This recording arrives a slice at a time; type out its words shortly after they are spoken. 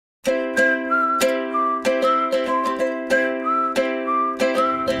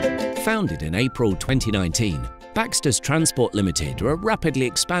Founded in April 2019, Baxter's Transport Limited are a rapidly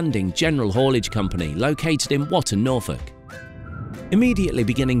expanding general haulage company located in Watton, Norfolk. Immediately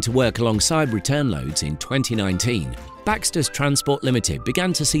beginning to work alongside Returnloads in 2019, Baxter's Transport Limited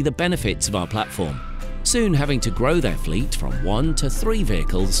began to see the benefits of our platform, soon having to grow their fleet from 1 to 3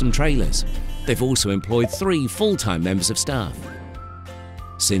 vehicles and trailers. They've also employed 3 full-time members of staff.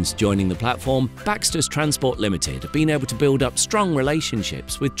 Since joining the platform, Baxter's Transport Limited have been able to build up strong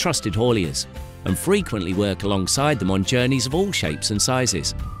relationships with trusted hauliers and frequently work alongside them on journeys of all shapes and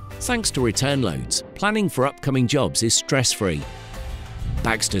sizes. Thanks to Returnloads, planning for upcoming jobs is stress-free.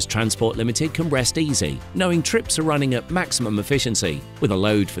 Baxter's Transport Limited can rest easy, knowing trips are running at maximum efficiency, with a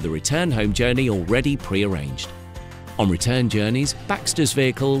load for the return home journey already pre-arranged. On return journeys, Baxter's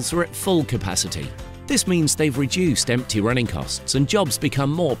vehicles are at full capacity. This means they've reduced empty running costs and jobs become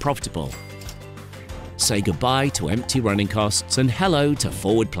more profitable. Say goodbye to empty running costs and hello to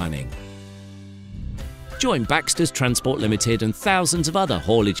forward planning. Join Baxter's Transport Limited and thousands of other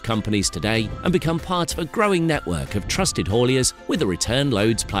haulage companies today and become part of a growing network of trusted hauliers with the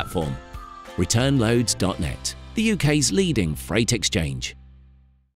Returnloads platform. Returnloads.net, the UK's leading freight exchange.